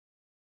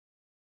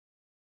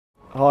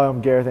Hi,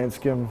 I'm Gareth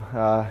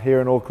Anscombe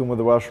here in Auckland with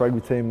the Welsh rugby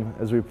team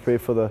as we prepare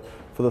for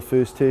the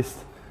first test.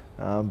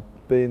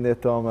 Being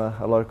that I'm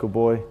a local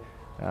boy,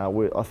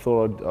 I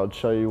thought I'd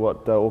show you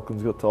what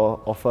Auckland's got to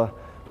offer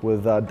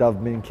with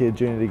Dove Men Care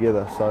journey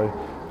together. So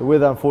the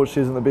weather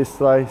unfortunately isn't the best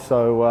today,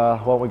 so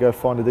why don't we go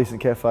find a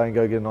decent cafe and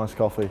go get a nice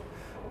coffee.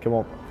 Come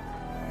on.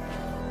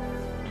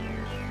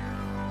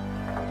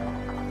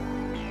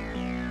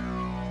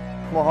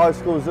 My high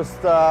school is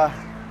just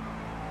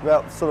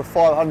about sort of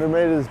 500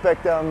 metres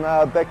back down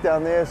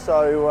there,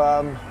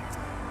 so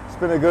it's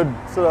been a good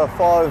sort of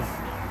five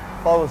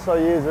or so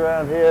years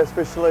around here,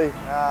 especially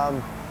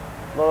a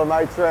lot of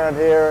mates around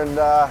here, and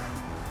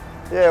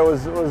yeah, it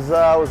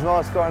was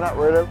nice growing up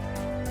really.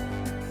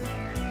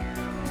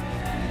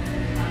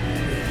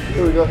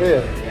 Who we got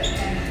here?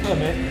 Hello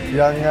mate.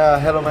 Young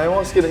hello mate,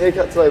 wants to get a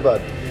haircut today,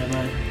 bud? Yeah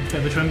mate, bit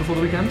of a trim before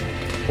the weekend.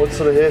 What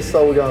sort of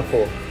hairstyle are we going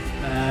for?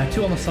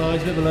 Two on the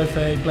sides, a bit of a low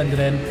fade, blended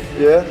in.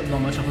 Yeah?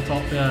 Not much up the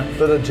top, yeah.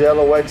 Bit of gel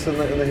or wax in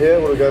the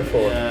hair, what do we go for?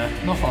 Yeah,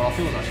 not far off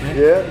yours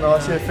actually. Yeah,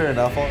 nice, yeah, fair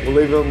enough. We'll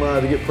leave them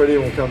to get pretty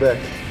and we'll come back.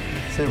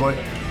 See you, boy.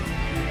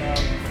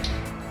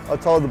 I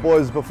told the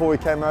boys before we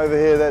came over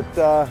here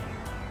that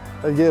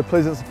they'd get a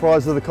pleasant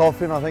surprise with the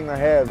coffee, and I think they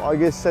have. I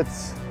guess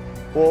that's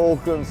what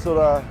Auckland's sort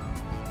of,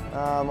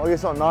 I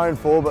guess not known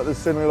for, but there's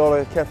certainly a lot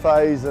of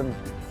cafes and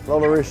a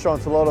lot of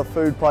restaurants, a lot of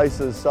food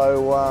places.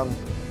 So,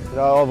 you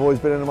know, I've always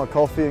been into my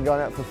coffee and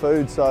going out for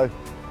food, so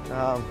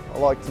I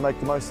like to make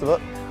the most of it.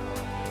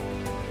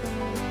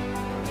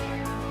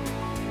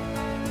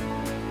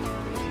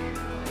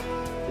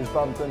 Just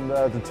bumped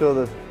into two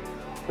of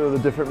the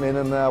different men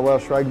in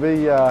Welsh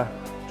rugby,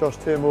 Josh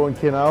Turnbull and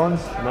Ken Owens.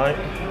 Mate.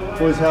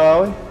 Boys, how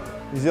are we?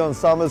 New Zealand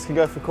summers can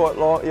go for quite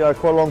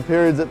long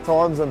periods at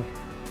times, and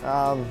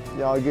you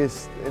know, I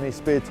guess any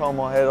spare time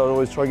I had, I'd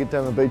always try to get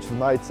down the beach with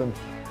mates, and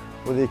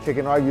whether you're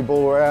kicking rugby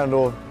ball around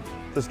or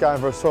just going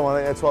for a swim, I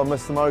think that's what I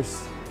miss the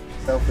most.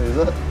 Selfie, is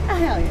it? Oh,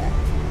 hell yeah.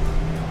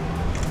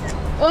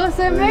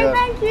 Awesome, mate,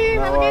 thank you.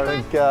 No, have a good I one.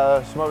 think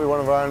she might be one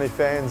of our only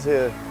fans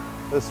here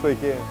this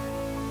weekend.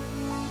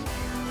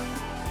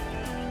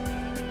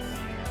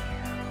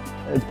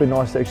 It's been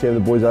nice to actually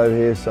have the boys over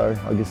here, so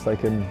I guess they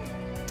can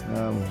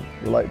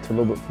relate to a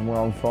little bit from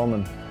where I'm from,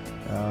 and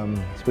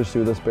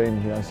especially with this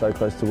being so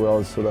close to where I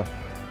was sort of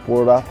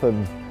brought up,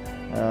 and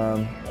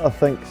I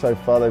think so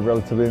far they've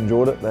relatively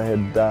enjoyed it. They had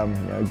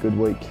a good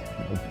week.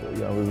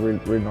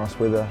 With really nice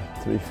weather,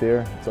 to be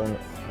fair. It's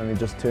only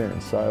just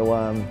turned, so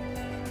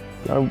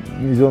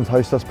New Zealand's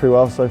hosted us pretty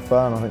well so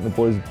far, and I think the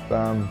boys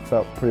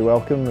felt pretty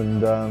welcome,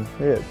 and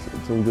yeah,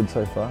 it's all good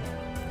so far.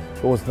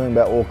 The awesome thing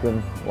about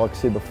Auckland, like I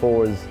said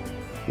before, is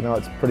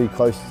it's pretty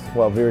close,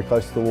 well, very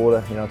close to the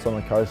water. It's on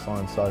the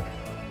coastline, so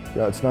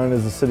it's known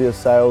as the City of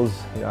Sails.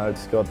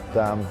 It's got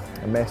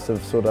a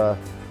massive sort of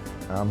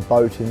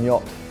boat and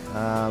yacht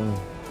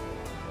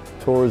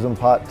tourism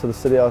part to the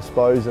city, I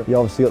suppose. You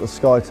obviously got the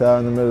Sky Tower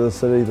in the middle of the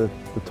city, the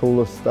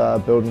tallest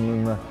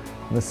building in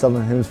the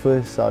southern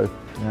hemisphere. So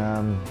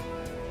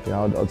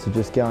I'd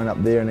suggest going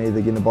up there and either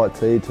getting a bite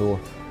to eat or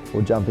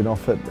jumping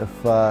off it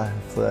if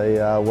they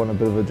want a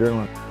bit of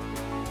adrenaline.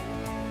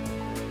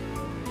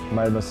 I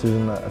made a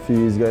decision a few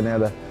years ago now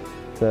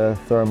to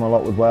throw my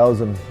lot with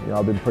Wales, and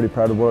I've been pretty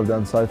proud of what I've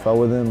done so far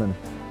with them, and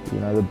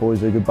the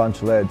boys are a good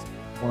bunch of lads.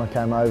 When I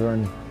came over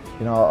and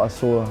I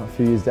saw a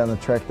few years down the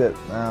track that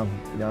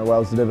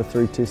Wales did have a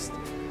 3-test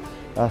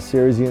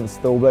series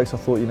against the All Blacks. I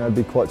thought it'd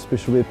be quite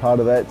special to be a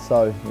part of that.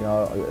 So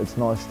it's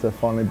nice to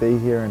finally be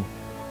here, and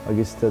I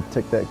guess to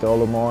tick that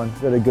goal of mine.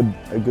 We had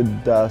a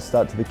good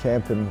start to the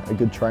camp and a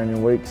good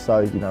training week.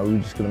 So we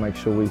just got to make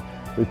sure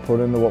we put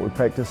into what we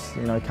practice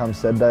come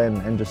Saturday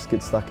and just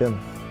get stuck in.